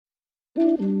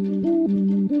Welcome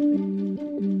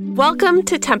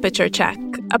to Temperature Check,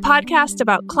 a podcast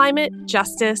about climate,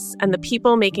 justice, and the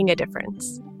people making a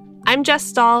difference. I'm Jess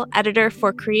Stahl, editor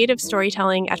for creative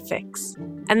storytelling at Fix.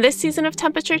 And this season of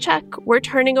Temperature Check, we're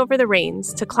turning over the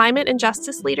reins to climate and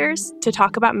justice leaders to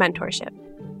talk about mentorship.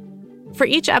 For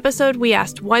each episode, we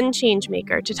asked one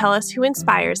changemaker to tell us who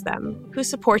inspires them, who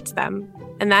supports them,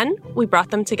 and then we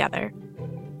brought them together.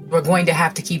 We're going to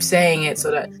have to keep saying it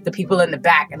so that the people in the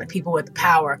back and the people with the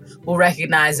power will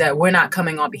recognize that we're not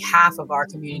coming on behalf of our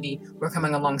community, we're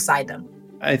coming alongside them.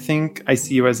 I think I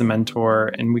see you as a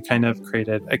mentor, and we kind of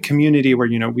created a community where,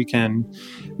 we can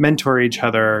mentor each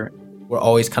other. We're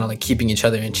always kind of like keeping each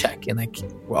other in check, and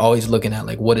we're always looking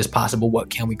at what is possible, what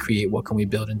can we create, what can we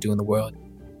build and do in the world.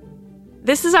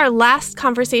 This is our last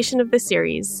conversation of the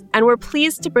series, and we're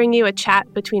pleased to bring you a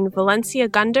chat between Valencia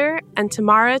Gunder and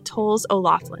Tamara Towles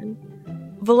O'Laughlin.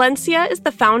 Valencia is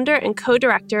the founder and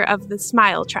co-director of the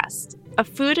Smile Trust, a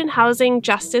food and housing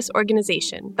justice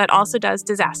organization that also does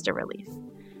disaster relief.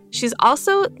 She's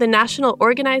also the national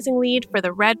organizing lead for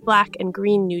the Red, Black, and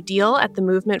Green New Deal at the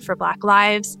Movement for Black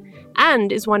Lives,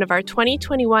 and is one of our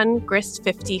 2021 Grist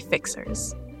 50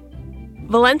 Fixers.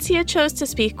 Valencia chose to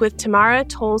speak with Tamara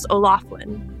Towles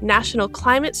O'Laughlin, national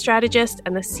climate strategist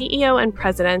and the CEO and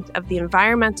president of the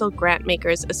Environmental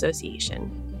Grantmakers Association.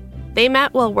 They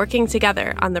met while working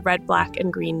together on the Red, Black,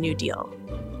 and Green New Deal.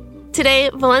 Today,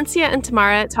 Valencia and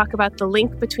Tamara talk about the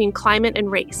link between climate and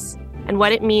race and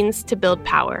what it means to build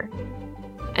power.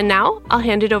 And now, I'll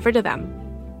hand it over to them.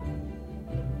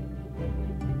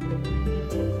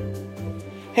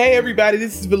 Hey everybody,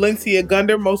 this is Valencia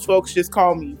Gunder. Most folks just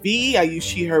call me V. I use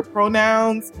she, her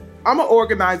pronouns. I'm an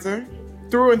organizer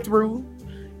through and through.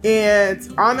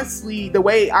 And honestly, the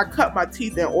way I cut my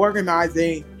teeth in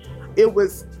organizing, it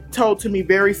was told to me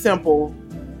very simple.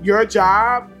 Your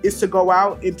job is to go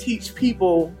out and teach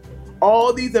people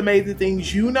all these amazing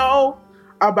things you know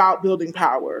about building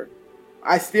power.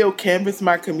 I still canvass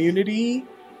my community.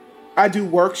 I do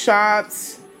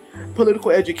workshops,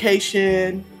 political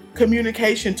education,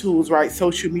 communication tools, right?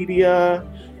 Social media.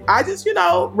 I just,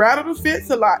 rattle the fence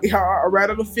a lot, y'all.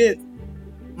 Rattle the fence.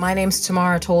 My name's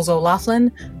Tamara Towles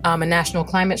O'Laughlin. I'm a national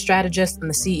climate strategist and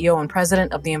the CEO and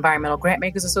president of the Environmental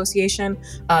Grantmakers Association.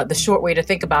 The short way to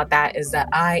think about that is that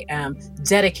I am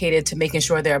dedicated to making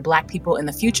sure there are Black people in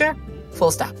the future,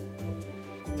 full stop.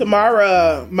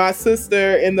 Tamara, my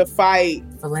sister in the fight.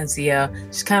 Valencia,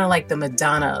 she's kind of like the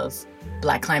Madonna of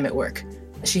Black climate work.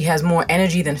 She has more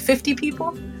energy than 50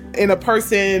 people. And a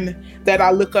person that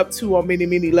I look up to on many,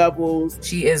 many levels.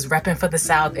 She is repping for the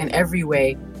South in every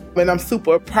way. And I'm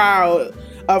super proud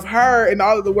of her and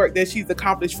all of the work that she's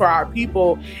accomplished for our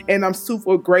people. And I'm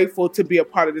super grateful to be a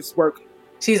part of this work.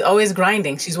 She's always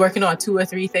grinding. She's working on 2 or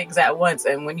 3 things at once.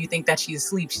 And when you think that she's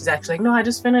asleep, she's actually like, no, I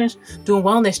just finished doing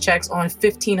wellness checks on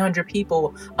 1,500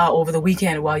 people over the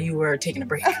weekend while you were taking a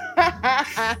break.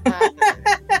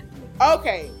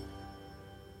 Okay.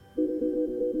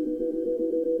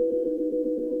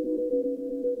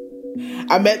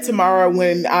 I met Tamara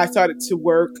when I started to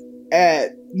work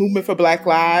at Movement for Black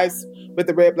Lives with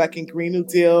the Red, Black, and Green New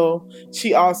Deal.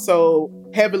 She also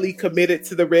heavily committed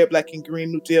to the Red, Black, and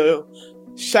Green New Deal.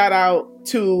 Shout out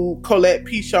to Colette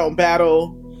Pichon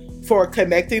Battle for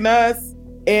connecting us.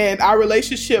 And our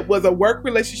relationship was a work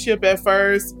relationship at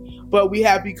first, but we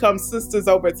have become sisters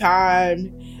over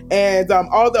time. And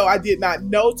although I did not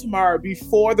know Tamara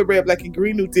before the Red, Black, and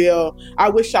Green New Deal, I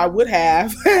wish I would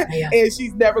have. Yeah. And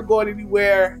she's never going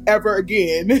anywhere ever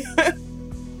again.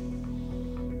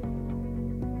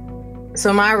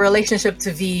 So my relationship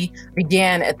to V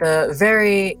began at the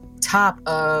very top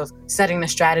of setting the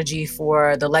strategy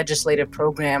for the legislative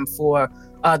program for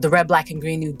the Red, Black, and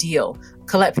Green New Deal.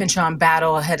 Colette Pichon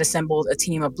Battle had assembled a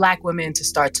team of Black women to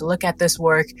start to look at this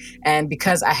work. And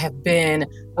because I have been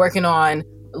working on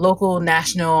local,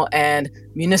 national, and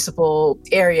municipal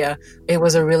area, it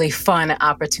was a really fun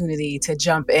opportunity to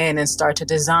jump in and start to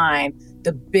design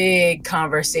the big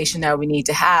conversation that we need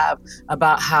to have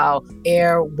about how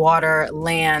air, water,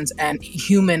 lands, and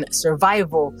human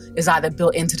survival is either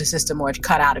built into the system or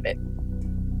cut out of it.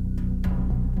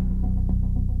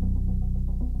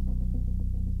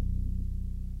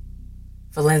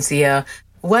 Valencia,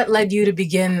 what led you to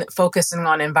begin focusing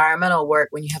on environmental work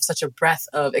when you have such a breadth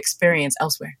of experience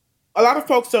elsewhere? A lot of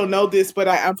folks don't know this, but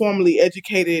I'm formally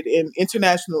educated in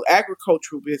international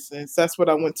agricultural business. That's what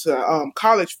I went to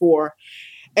college for.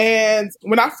 And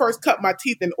when I first cut my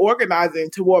teeth in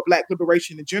organizing toward Black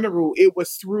liberation in general, it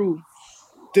was through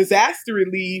disaster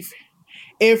relief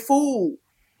and food.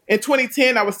 In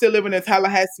 2010, I was still living in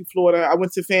Tallahassee, Florida. I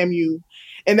went to FAMU,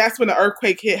 and that's when the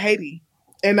earthquake hit Haiti.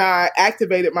 And I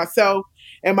activated myself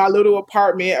in my little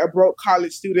apartment, a broke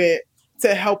college student,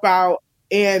 to help out.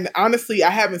 And honestly, I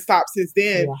haven't stopped since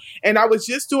then. Yeah. And I was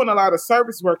just doing a lot of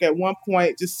service work at one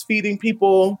point, just feeding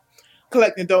people,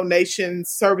 collecting donations,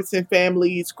 servicing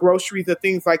families, groceries, and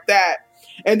things like that.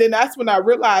 And then that's when I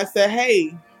realized that,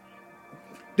 hey,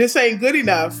 this ain't good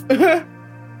enough.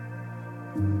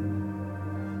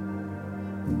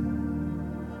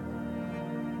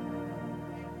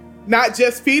 Not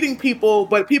just feeding people,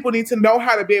 but people need to know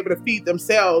how to be able to feed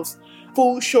themselves.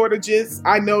 Food shortages.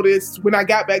 I noticed when I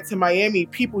got back to Miami,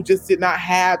 people just did not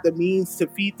have the means to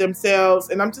feed themselves.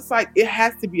 And I'm just like, it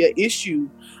has to be an issue.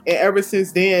 And ever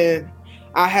since then,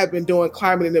 I have been doing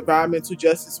climate and environmental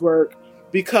justice work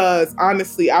because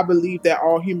honestly, I believe that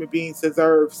all human beings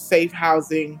deserve safe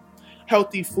housing,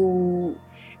 healthy food,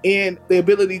 and the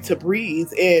ability to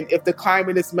breathe. And if the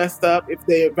climate is messed up, if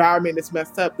the environment is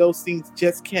messed up, those things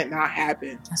just cannot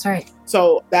happen. That's right.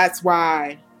 So that's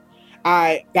why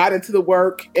I got into the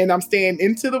work, and I'm staying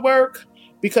into the work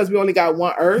because we only got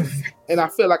one Earth. And I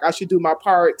feel like I should do my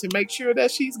part to make sure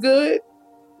that she's good.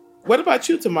 What about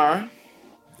you, Tamara?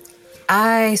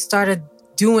 I started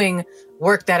doing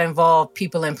work that involved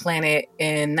people and planet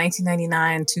in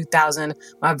 1999, 2000.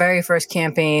 My very first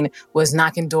campaign was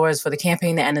knocking doors for the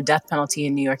campaign to end the death penalty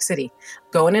in New York City,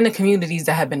 going into communities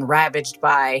that have been ravaged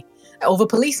by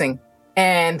over-policing.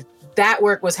 And that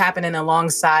work was happening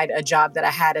alongside a job that I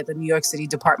had at the New York City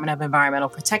Department of Environmental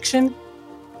Protection.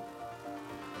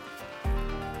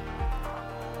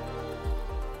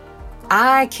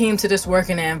 I came to this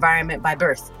work in the environment by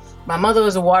birth. My mother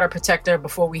was a water protector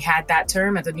before we had that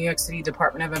term at the New York City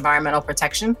Department of Environmental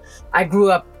Protection. I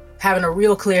grew up having a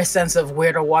real clear sense of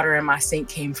where the water in my sink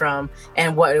came from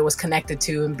and what it was connected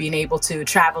to, and being able to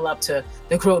travel up to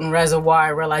the Croton Reservoir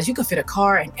and realize you could fit a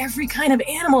car and every kind of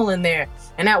animal in there,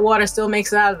 and that water still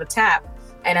makes it out of the tap.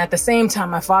 And at the same time,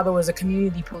 my father was a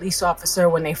community police officer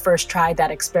when they first tried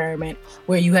that experiment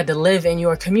where you had to live in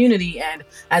your community. And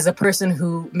as a person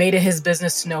who made it his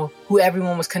business to know who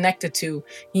everyone was connected to,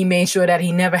 he made sure that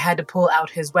he never had to pull out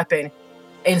his weapon.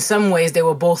 In some ways, they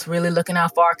were both really looking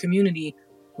out for our community,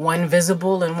 one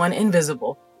visible and one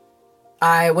invisible.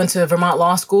 I went to Vermont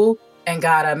Law School and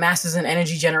got a master's in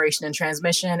energy generation and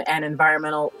transmission and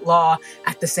environmental law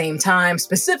at the same time,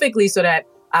 specifically so that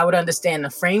I would understand the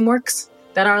frameworks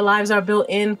that our lives are built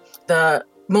in, the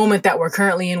moment that we're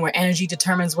currently in where energy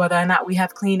determines whether or not we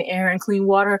have clean air and clean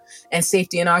water and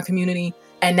safety in our community,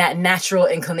 and that natural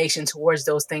inclination towards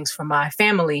those things for my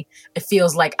family. It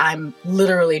feels like I'm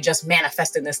literally just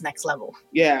manifesting this next level.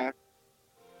 Yeah.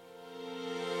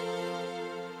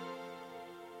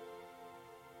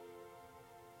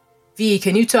 V,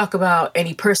 can you talk about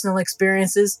any personal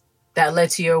experiences that led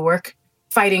to your work,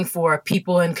 fighting for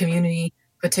people in community,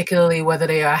 particularly whether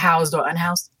they are housed or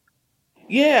unhoused?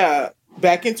 Yeah.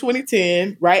 Back in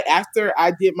 2010, right after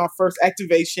I did my first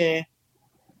activation,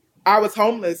 I was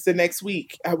homeless the next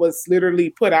week. I was literally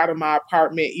put out of my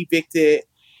apartment, evicted,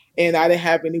 and I didn't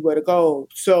have anywhere to go.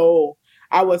 So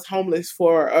I was homeless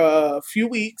for a few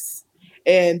weeks,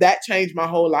 and that changed my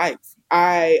whole life.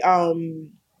 I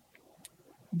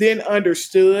then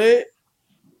understood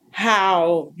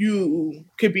how you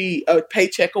could be a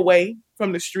paycheck away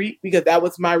from the street, because that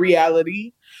was my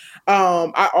reality.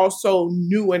 I also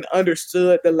knew and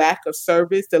understood the lack of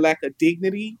service, the lack of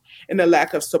dignity, and the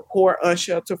lack of support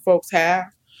unsheltered folks have.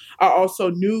 I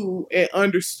also knew and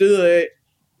understood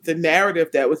the narrative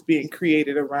that was being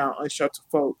created around unsheltered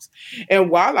folks.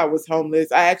 And while I was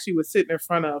homeless, I actually was sitting in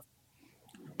front of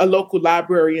a local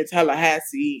library in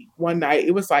Tallahassee one night.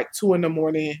 It was like 2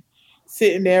 a.m,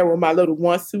 sitting there with my little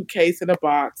one suitcase in a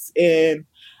box. And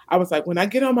I was like, when I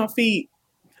get on my feet,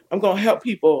 I'm going to help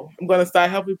people. I'm going to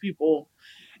start helping people.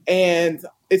 And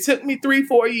it took me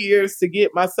 3-4 years to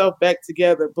get myself back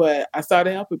together, but I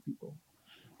started helping people.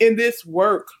 In this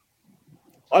work,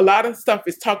 a lot of stuff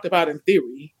is talked about in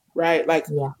theory, right? Like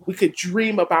we could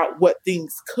dream about what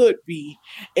things could be.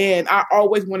 And I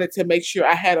always wanted to make sure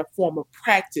I had a form of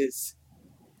practice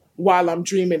while I'm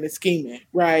dreaming and scheming,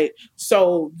 right?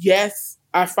 So yes,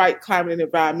 I fight climate and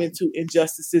environmental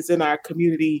injustices in our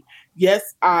community. Yes,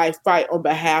 I fight on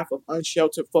behalf of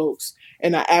unsheltered folks,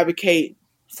 and I advocate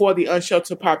for the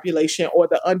unsheltered population or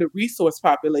the under-resourced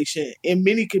population in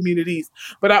many communities.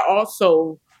 But I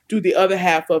also do the other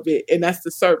half of it, and that's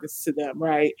the service to them,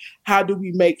 right? How do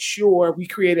we make sure we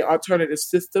create alternative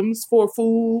systems for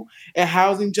food and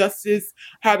housing justice?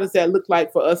 How does that look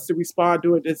like for us to respond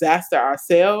to a disaster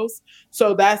ourselves?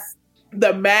 So that's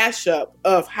the mashup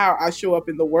of how I show up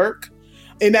in the work.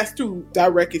 And that's through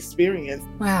direct experience.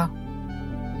 Wow.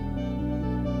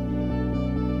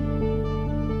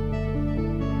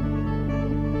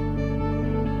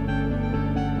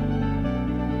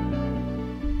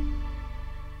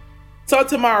 So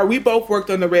Tamara, we both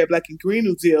worked on the Red, Black, and Green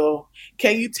New Deal.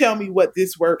 Can you tell me what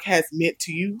this work has meant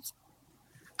to you?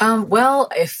 Well,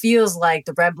 it feels like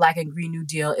the Red, Black, and Green New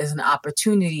Deal is an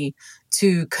opportunity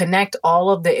to connect all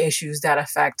of the issues that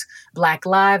affect Black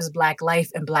lives, Black life,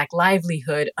 and Black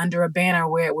livelihood under a banner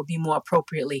where it would be more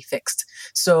appropriately fixed.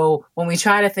 So when we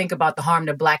try to think about the harm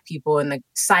to Black people in the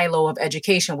silo of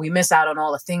education, we miss out on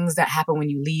all the things that happen when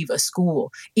you leave a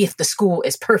school, if the school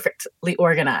is perfectly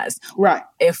organized. Right.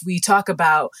 If we talk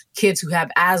about kids who have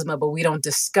asthma, but we don't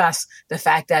discuss the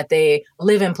fact that they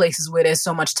live in places where there's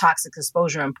so much toxic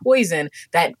exposure and poison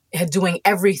that doing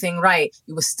everything right,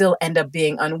 you will still end up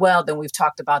being unwell, then we've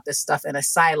talked about this stuff in a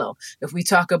silo. If we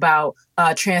talk about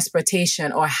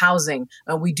transportation or housing,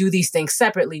 and we do these things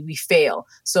separately, we fail.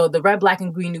 So the Red, Black,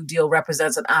 and Green New Deal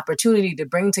represents an opportunity to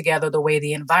bring together the way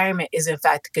the environment is in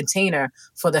fact a container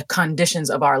for the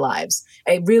conditions of our lives.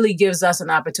 It really gives us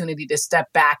an opportunity to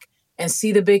step back and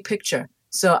see the big picture.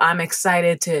 So I'm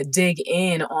excited to dig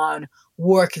in on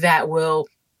work that will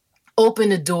open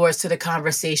the doors to the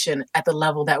conversation at the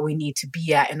level that we need to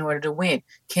be at in order to win.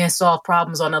 Can't solve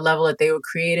problems on the level that they were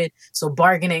created. So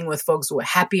bargaining with folks who are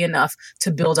happy enough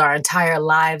to build our entire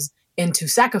lives into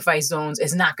sacrifice zones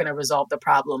is not going to resolve the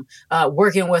problem.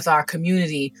 Working with our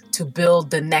community to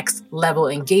build the next level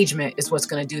engagement is what's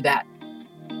going to do that.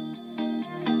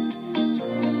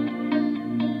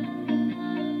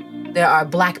 There are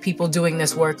Black people doing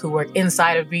this work who work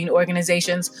inside of green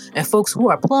organizations and folks who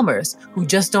are plumbers who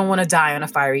just don't want to die on a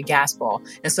fiery gas ball.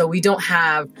 And so we don't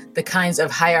have the kinds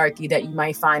of hierarchy that you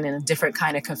might find in a different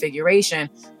kind of configuration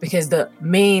because the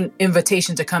main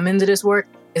invitation to come into this work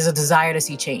is a desire to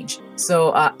see change.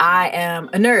 So I am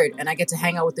a nerd and I get to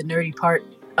hang out with the nerdy part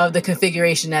of the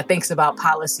configuration that thinks about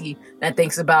policy, that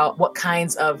thinks about what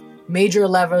kinds of major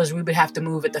levers we would have to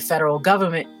move at the federal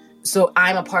government. So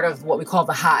I'm a part of what we call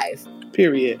the hive.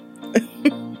 Period.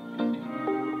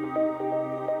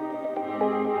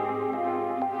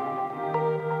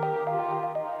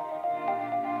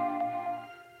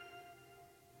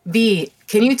 V,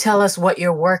 can you tell us what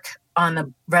your work on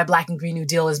the Red, Black, and Green New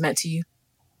Deal has meant to you?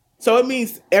 So it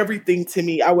means everything to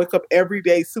me. I wake up every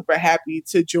day super happy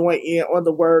to join in on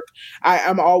the work.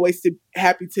 I'm always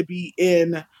happy to be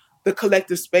in the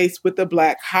collective space with the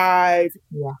Black Hive.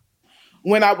 Yeah.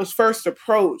 When I was first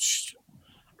approached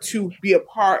to be a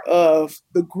part of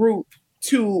the group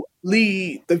to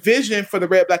lead the vision for the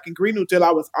Red, Black, and Green New Deal, I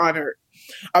was honored.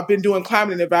 I've been doing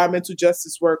climate and environmental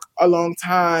justice work a long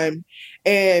time.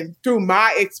 And through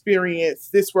my experience,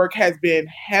 this work has been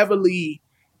heavily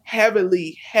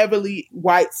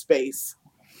white space.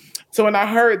 So when I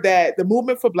heard that the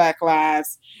movement for Black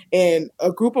lives and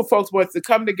a group of folks wanted to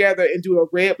come together and do a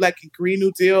Red, Black, and Green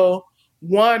New Deal,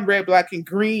 one, Red, Black, and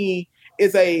Green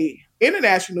is a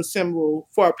international symbol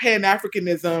for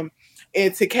Pan-Africanism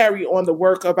and to carry on the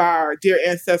work of our dear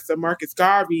ancestor Marcus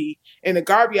Garvey and the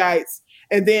Garveyites,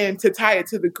 and then to tie it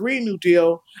to the Green New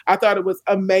Deal. I thought it was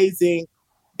amazing.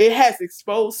 It has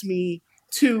exposed me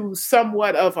to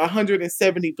somewhat of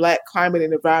 170 Black climate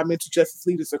and environmental justice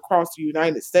leaders across the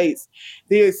United States.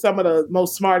 They're some of the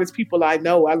most smartest people I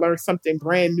know. I learn something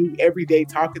brand new every day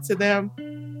talking to them.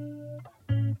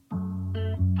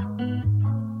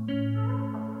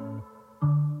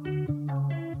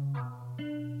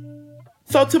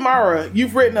 So Tamara,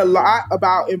 you've written a lot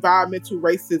about environmental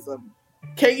racism.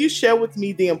 Can you share with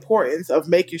me the importance of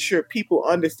making sure people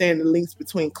understand the links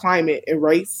between climate and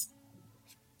race?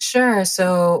 Sure.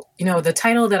 So, the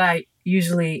title that I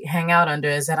usually hang out under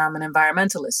is that I'm an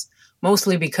environmentalist,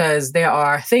 mostly because there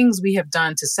are things we have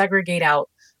done to segregate out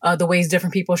the ways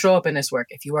different people show up in this work.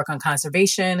 If you work on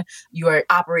conservation, you are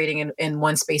operating in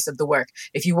one space of the work.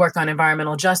 If you work on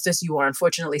environmental justice, you are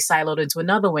unfortunately siloed into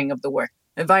another wing of the work.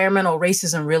 Environmental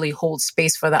racism really holds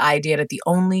space for the idea that the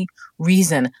only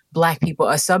reason Black people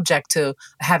are subject to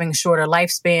having shorter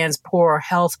lifespans, poorer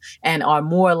health, and are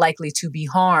more likely to be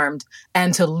harmed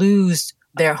and to lose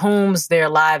their homes, their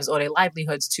lives, or their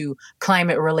livelihoods to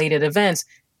climate-related events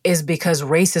is because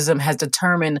racism has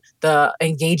determined the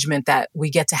engagement that we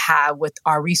get to have with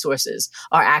our resources,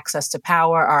 our access to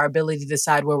power, our ability to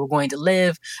decide where we're going to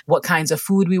live, what kinds of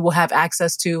food we will have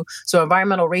access to. So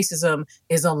environmental racism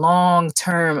is a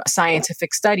long-term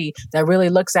scientific study that really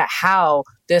looks at how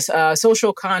this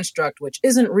social construct, which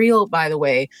isn't real, by the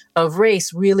way, of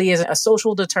race really is a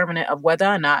social determinant of whether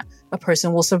or not a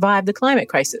person will survive the climate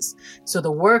crisis. So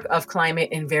the work of climate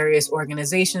in various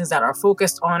organizations that are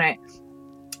focused on it,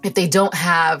 if they don't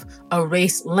have a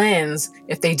race lens,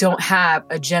 if they don't have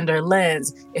a gender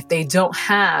lens, if they don't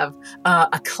have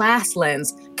a class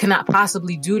lens, cannot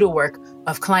possibly do the work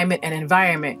of climate and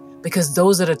environment, because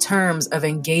those are the terms of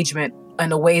engagement in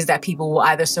the ways that people will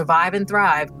either survive and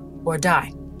thrive or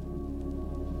die.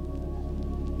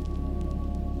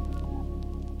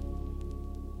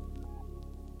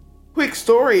 Quick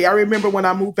story. I remember when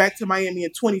I moved back to Miami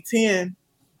in 2010,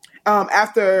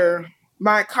 after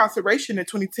my incarceration in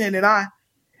 2010,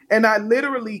 and I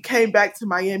literally came back to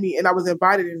Miami and I was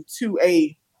invited into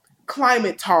a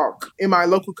climate talk in my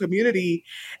local community.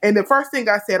 And the first thing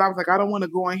I said, I was like, I don't want to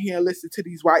go in here and listen to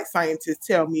these white scientists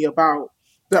tell me about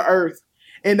the earth.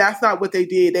 And that's not what they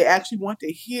did. They actually want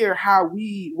to hear how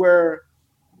we were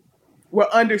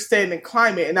understanding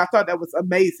climate. And I thought that was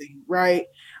amazing, right?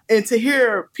 And to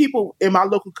hear people in my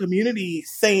local community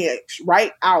saying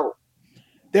right out,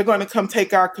 they're going to come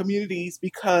take our communities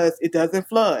because it doesn't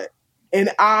flood.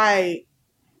 And I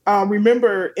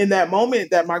remember in that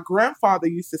moment that my grandfather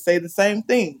used to say the same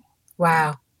thing.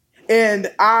 Wow.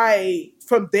 And I,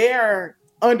 from there,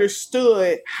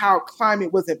 understood how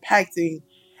climate was impacting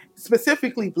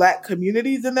specifically Black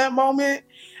communities in that moment.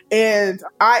 And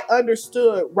I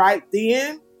understood right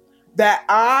then that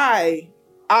I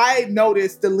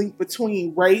noticed the link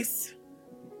between race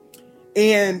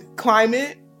and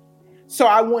climate. So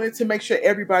I wanted to make sure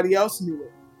everybody else knew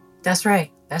it. That's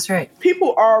right. That's right.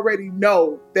 People already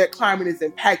know that climate is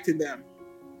impacting them.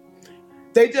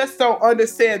 They just don't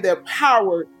understand their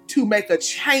power to make a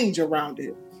change around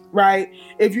it, right?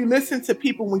 If you listen to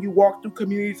people when you walk through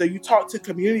communities or you talk to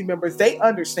community members, they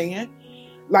understand.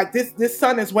 Like this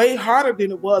sun is way hotter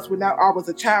than it was when I was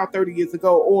a child 30 years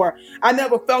ago, or I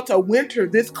never felt a winter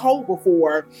this cold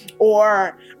before,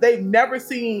 or they've never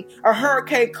seen a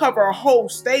hurricane cover a whole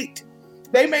state.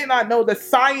 They may not know the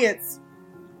science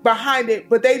behind it,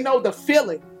 but they know the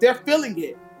feeling. They're feeling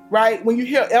it, right? When you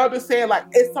hear elders saying like,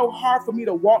 it's so hard for me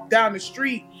to walk down the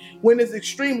street when it's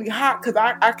extremely hot because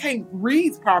I can't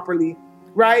breathe properly,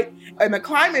 right? And the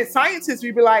climate scientists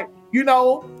will be like,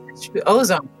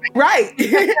 ozone. Right.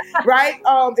 Right.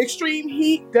 Extreme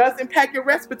heat does impact your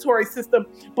respiratory system,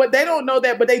 but they don't know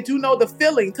that, but they do know the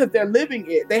feeling because they're living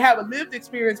it. They have a lived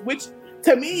experience, which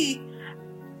to me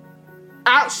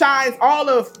outshines all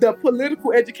of the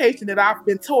political education that I've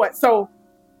been taught. So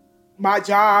my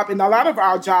job and a lot of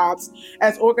our jobs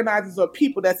as organizers or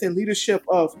people that's in leadership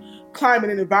of climate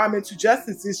and environmental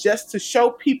justice is just to show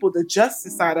people the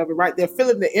justice side of it, right? They're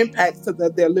feeling the impacts to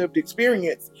their lived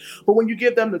experience. But when you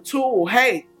give them the tool,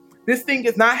 hey, this thing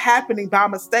is not happening by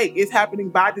mistake. It's happening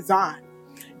by design.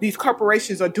 These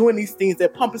corporations are doing these things. They're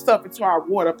pumping stuff into our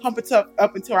water, pumping stuff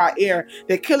up into our air.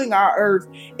 They're killing our earth.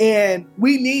 And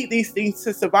we need these things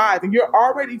to survive. And you're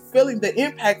already feeling the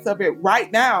impacts of it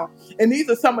right now. And these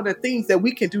are some of the things that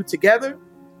we can do together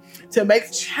to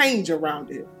make change around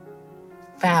it.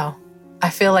 Wow. I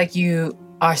feel like you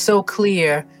are so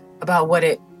clear about what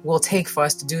it will take for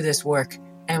us to do this work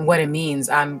and what it means.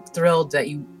 I'm thrilled that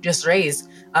you just raised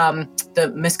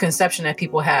the misconception that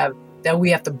people have that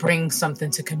we have to bring something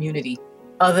to community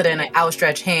other than an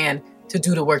outstretched hand to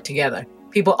do the work together.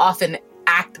 People often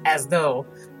act as though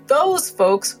those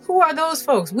folks, who are those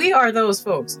folks? We are those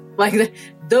folks. Like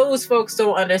those folks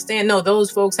don't understand. No,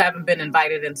 those folks haven't been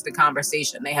invited into the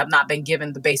conversation. They have not been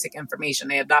given the basic information.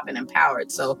 They have not been empowered.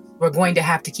 So we're going to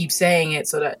have to keep saying it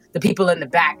so that the people in the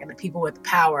back and the people with the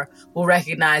power will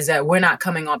recognize that we're not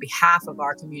coming on behalf of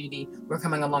our community. We're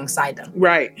coming alongside them.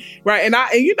 Right. Right. And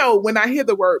when I hear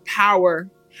the word power,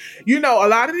 a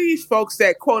lot of these folks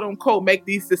that quote unquote make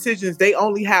these decisions, they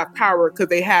only have power because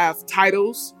they have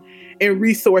titles and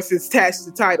resources attached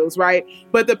to titles, right?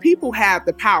 But the people have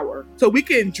the power. So we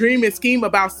can dream and scheme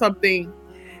about something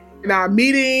in our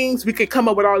meetings. We can come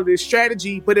up with all of this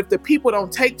strategy. But if the people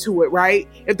don't take to it, right?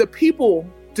 If the people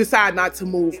decide not to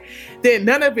move, then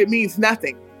none of it means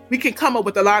nothing. We can come up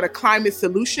with a lot of climate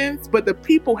solutions, but the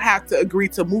people have to agree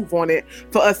to move on it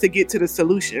for us to get to the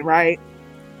solution, right?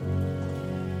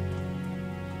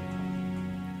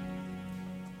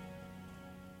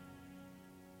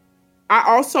 I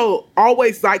also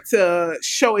always like to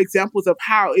show examples of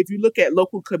how, if you look at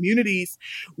local communities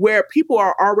where people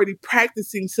are already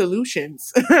practicing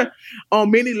solutions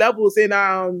on many levels.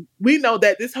 And we know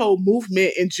that this whole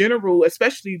movement in general,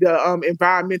 especially the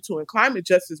environmental and climate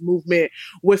justice movement,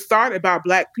 was started by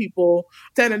Black people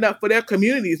standing up for their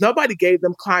communities. Nobody gave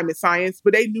them climate science,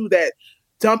 but they knew that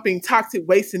dumping toxic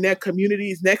waste in their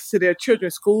communities next to their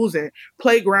children's schools and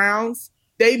playgrounds,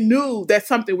 they knew that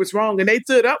something was wrong and they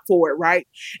stood up for it, right?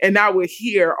 And now we're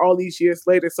here all these years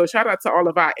later. So shout out to all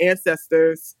of our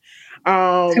ancestors. Who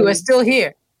are still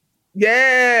here.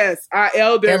 Yes, our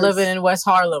elders. They're living in West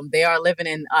Harlem. They are living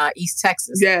in East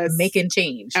Texas. Yes. Making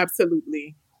change.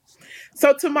 Absolutely.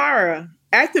 So Tamara,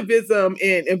 activism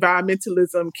and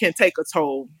environmentalism can take a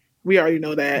toll. We already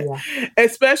know that. Yeah.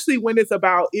 Especially when it's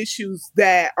about issues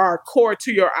that are core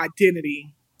to your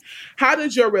identity. How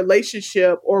does your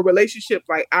relationship or relationships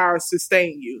like ours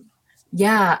sustain you?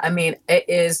 Yeah, I mean, it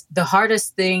is the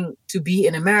hardest thing to be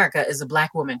in America is a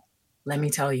Black woman. Let me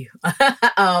tell you.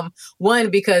 One,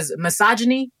 because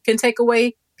misogyny can take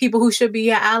away people who should be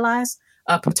your allies.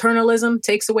 Paternalism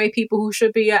takes away people who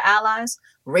should be your allies.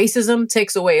 Racism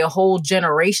takes away a whole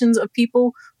generations of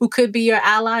people who could be your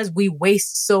allies. We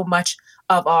waste so much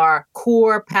of our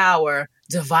core power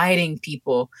dividing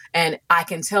people. And I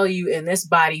can tell you in this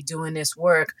body doing this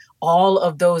work, all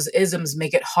of those isms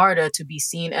make it harder to be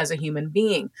seen as a human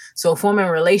being. So forming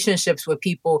relationships with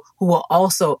people who are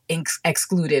also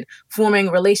excluded, forming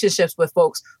relationships with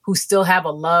folks who still have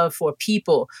a love for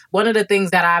people. One of the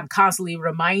things that I'm constantly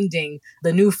reminding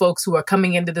the new folks who are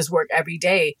coming into this work every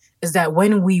day is that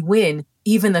when we win,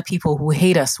 even the people who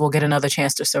hate us will get another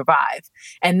chance to survive.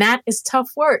 And that is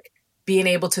tough work. Being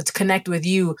able to connect with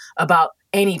you about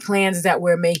any plans that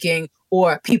we're making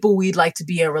or people we'd like to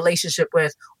be in a relationship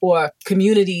with or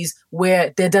communities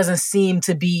where there doesn't seem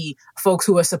to be folks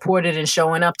who are supported and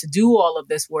showing up to do all of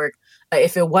this work.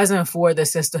 If it wasn't for the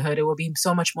sisterhood, it would be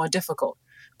so much more difficult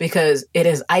because it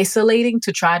is isolating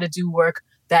to try to do work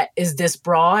that is this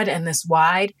broad and this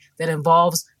wide that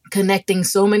involves connecting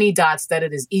so many dots that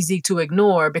it is easy to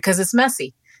ignore because it's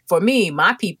messy. For me,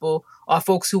 my people are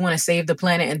folks who want to save the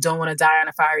planet and don't want to die on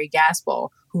a fiery gas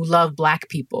ball, who love Black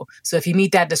people. So if you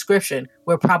meet that description,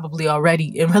 we're probably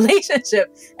already in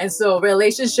relationship. And so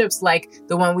relationships like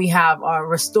the one we have are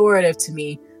restorative to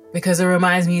me because it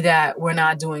reminds me that we're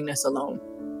not doing this alone.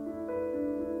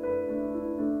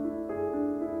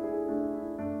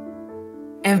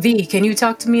 And V, can you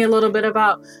talk to me a little bit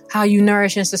about how you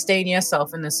nourish and sustain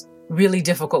yourself in this really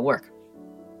difficult work?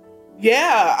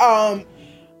 Yeah,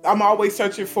 I'm always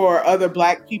searching for other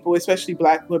Black people, especially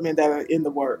Black women that are in the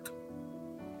work.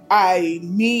 I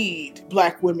need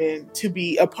Black women to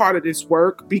be a part of this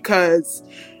work because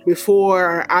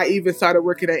before I even started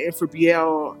working at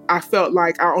InfraBL, I felt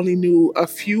like I only knew a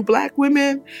few Black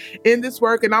women in this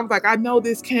work. And I was like, I know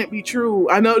this can't be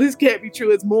true. I know this can't be true.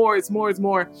 It's more, it's more, it's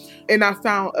more. And I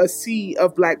found a sea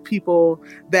of Black people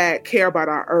that care about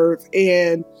our earth.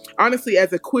 And honestly,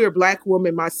 as a queer Black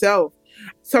woman myself,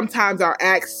 sometimes are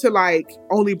asked to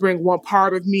only bring one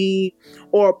part of me,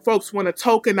 or folks want to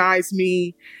tokenize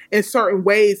me in certain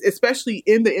ways, especially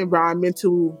in the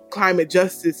environmental climate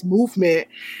justice movement.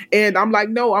 And I'm like,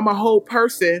 no, I'm a whole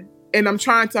person. And I'm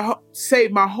trying to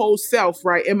save my whole self,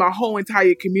 right? And my whole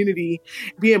entire community.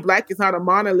 Being Black is not a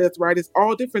monolith, right? It's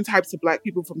all different types of Black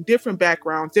people from different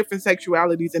backgrounds, different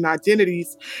sexualities and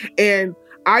identities. And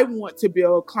I want to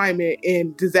build climate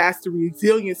and disaster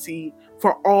resiliency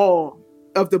for all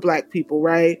of the Black people,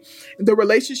 right? The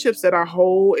relationships that I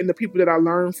hold and the people that I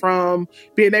learn from,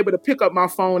 being able to pick up my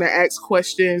phone and ask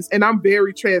questions. And I'm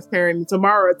very transparent. And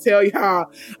Tamara will tell y'all,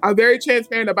 I'm very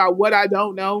transparent about what I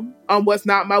don't know, what's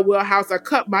not my wheelhouse. I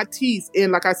cut my teeth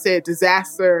in, like I said,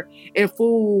 disaster and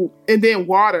food and then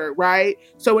water, right?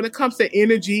 So when it comes to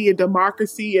energy and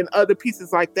democracy and other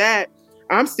pieces like that,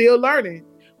 I'm still learning.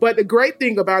 But the great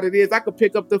thing about it is I could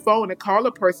pick up the phone and call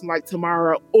a person like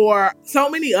Tamara or so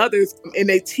many others, and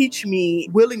they teach me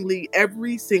willingly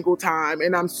every single time.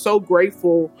 And I'm so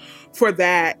grateful for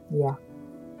that. Yeah.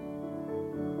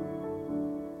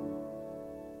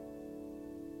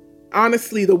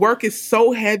 Honestly, the work is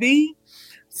so heavy.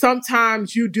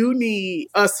 Sometimes you do need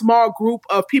a small group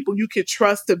of people you can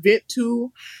trust to vent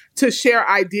to share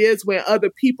ideas when other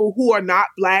people who are not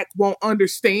Black won't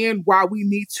understand why we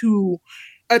need to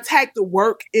attack the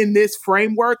work in this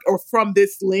framework or from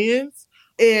this lens.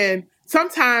 And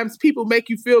sometimes people make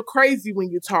you feel crazy when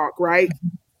you talk, right?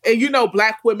 And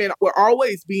Black women were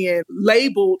always being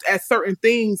labeled as certain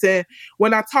things. And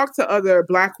when I talk to other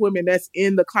Black women that's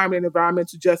in the climate and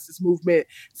environmental justice movement,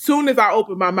 soon as I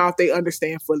open my mouth, they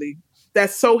understand fully.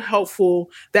 That's so helpful.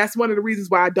 That's one of the reasons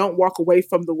why I don't walk away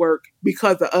from the work,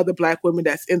 because of other Black women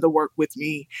that's in the work with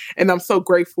me. And I'm so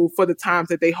grateful for the times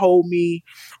that they hold me,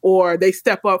 or they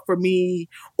step up for me,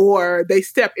 or they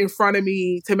step in front of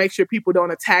me to make sure people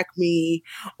don't attack me,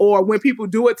 or when people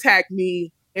do attack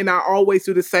me, and I always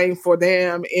do the same for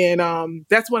them. And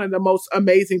that's one of the most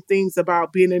amazing things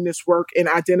about being in this work and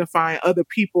identifying other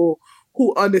people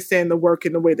who understand the work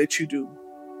in the way that you do.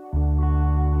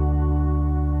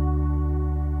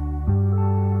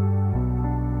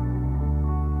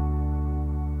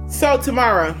 So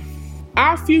Tamara,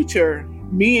 our future,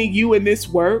 me and you in this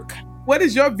work, what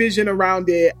is your vision around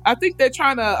it? I think they're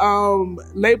trying to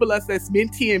label us as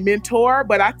mentee and mentor,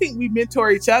 but I think we mentor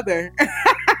each other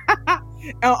on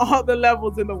all the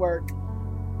levels in the work.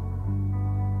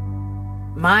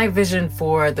 My vision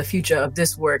for the future of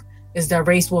this work is that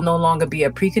race will no longer be a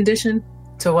precondition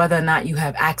to whether or not you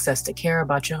have access to care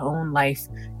about your own life,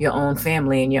 your own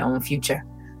family, and your own future.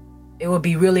 It would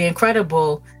be really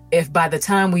incredible if by the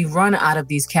time we run out of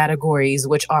these categories,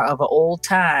 which are of an old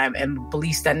time and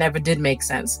beliefs that never did make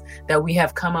sense, that we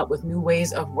have come up with new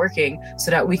ways of working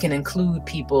so that we can include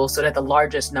people so that the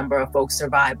largest number of folks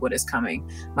survive what is coming.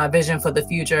 My vision for the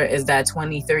future is that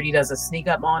 2030 doesn't sneak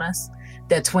up on us,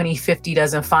 that 2050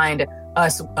 doesn't find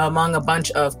us among a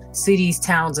bunch of cities,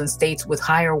 towns, and states with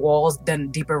higher walls than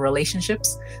deeper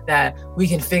relationships, that we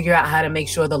can figure out how to make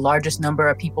sure the largest number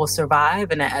of people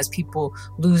survive, and that as people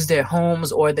lose their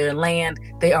homes or their land,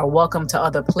 they are welcome to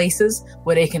other places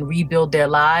where they can rebuild their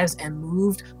lives and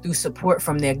moved through support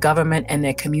from their government and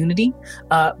their community.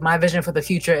 My vision for the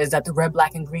future is that the Red,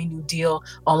 Black, and Green New Deal,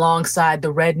 alongside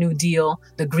the Red New Deal,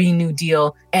 the Green New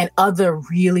Deal, and other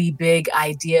really big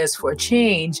ideas for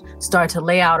change, start to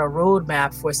lay out a roadmap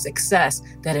for success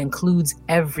that includes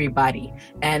everybody.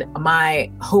 And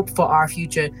my hope for our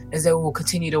future is that we will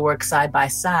continue to work side by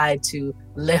side to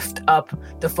lift up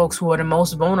the folks who are the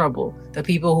most vulnerable, the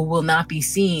people who will not be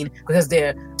seen because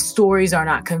their stories are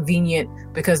not convenient,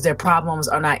 because their problems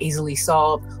are not easily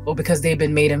solved, or because they've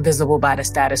been made invisible by the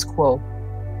status quo.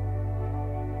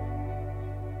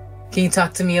 Can you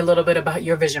talk to me a little bit about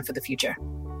your vision for the future?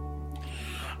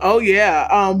 Oh,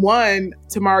 yeah. One,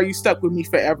 Tamara, you stuck with me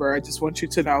forever. I just want you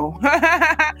to know.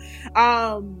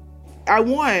 I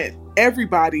want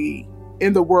everybody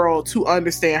in the world to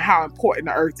understand how important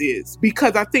the earth is.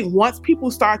 Because I think once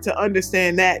people start to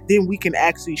understand that, then we can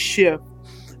actually shift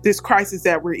this crisis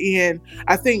that we're in.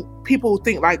 I think people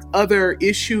think like other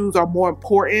issues are more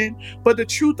important, but the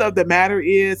truth of the matter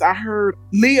is, I heard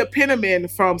Leah Penniman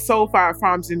from Soulfire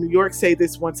Farms in New York say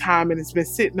this one time, and it's been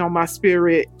sitting on my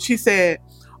spirit. She said,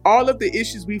 all of the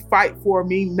issues we fight for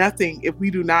mean nothing if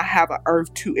we do not have an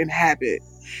earth to inhabit.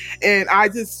 And I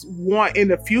just want in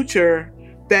the future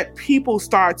that people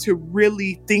start to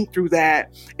really think through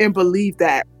that and believe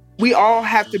that. We all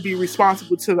have to be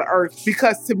responsible to the earth,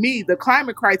 because to me, the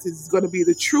climate crisis is going to be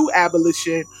the true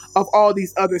abolition of all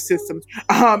these other systems.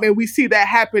 And we see that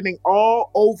happening all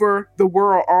over the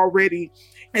world already.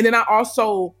 And then I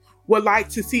also would like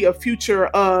to see a future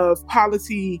of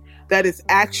policy that is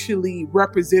actually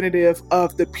representative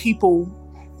of the people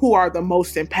who are the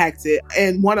most impacted.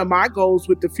 And one of my goals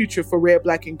with the future for Red,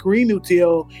 Black, and Green New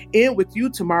Deal, and with you,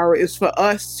 Tamara, is for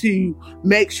us to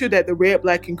make sure that the Red,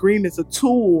 Black, and Green is a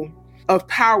tool of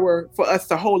power for us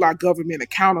to hold our government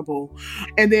accountable.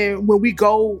 And then when we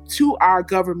go to our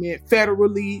government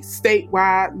federally,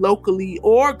 statewide, locally,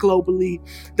 or globally,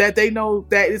 that they know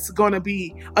that it's going to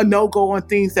be a no-go on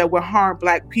things that will harm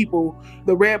Black people.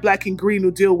 The Red, Black, and Green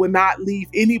New Deal will not leave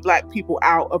any Black people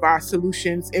out of our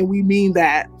solutions. And we mean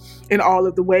that in all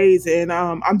of the ways. And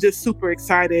I'm just super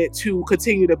excited to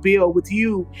continue to build with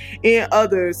you and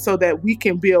others so that we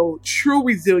can build true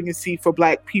resiliency for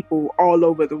Black people all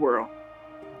over the world.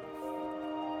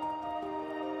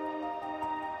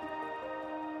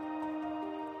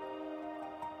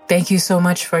 Thank you so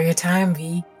much for your time,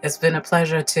 V. It's been a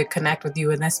pleasure to connect with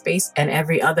you in this space and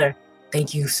every other.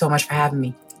 Thank you so much for having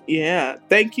me. Yeah.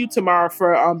 Thank you, Tamara,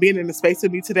 for being in the space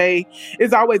with me today.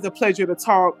 It's always a pleasure to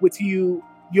talk with you.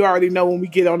 You already know when we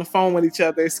get on the phone with each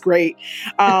other, it's great.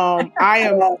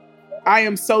 I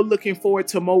am so looking forward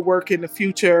to more work in the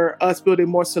future, us building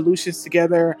more solutions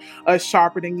together, us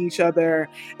sharpening each other,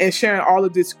 and sharing all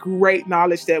of this great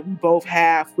knowledge that we both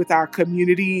have with our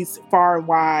communities far and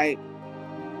wide.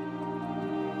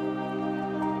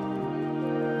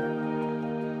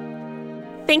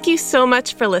 Thank you so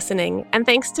much for listening, and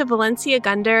thanks to Valencia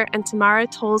Gunder and Tamara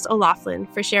Toles O'Loughlin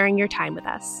for sharing your time with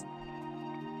us.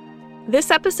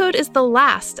 This episode is the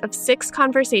last of 6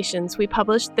 conversations we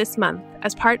published this month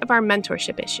as part of our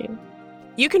mentorship issue.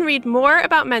 You can read more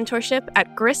about mentorship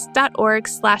at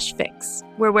grist.org/fix,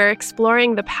 where we're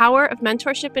exploring the power of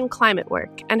mentorship in climate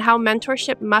work and how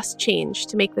mentorship must change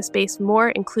to make the space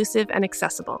more inclusive and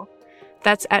accessible.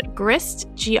 That's at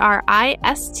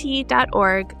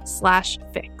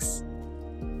grist.org/fix.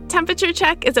 Temperature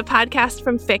Check is a podcast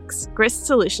from Fix, Grist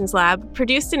Solutions Lab,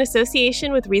 produced in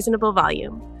association with Reasonable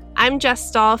Volume. I'm Jess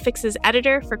Stahl, Fix's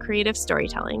editor for creative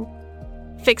storytelling.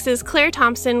 Fix's Claire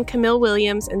Thompson, Camille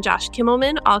Williams, and Josh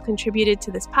Kimmelman all contributed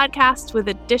to this podcast, with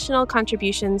additional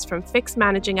contributions from Fix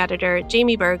managing editor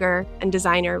Jamie Berger and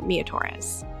designer Mia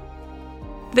Torres.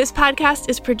 This podcast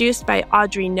is produced by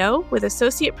Audrey No, with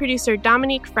associate producer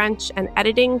Dominique French and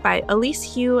editing by Elise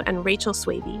Hugh and Rachel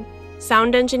Swaby.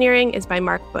 Sound engineering is by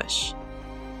Mark Bush.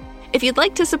 If you'd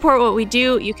like to support what we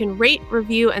do, you can rate,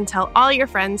 review, and tell all your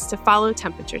friends to follow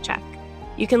Temperature Check.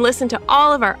 You can listen to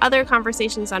all of our other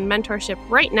conversations on mentorship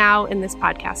right now in this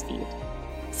podcast feed.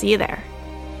 See you there.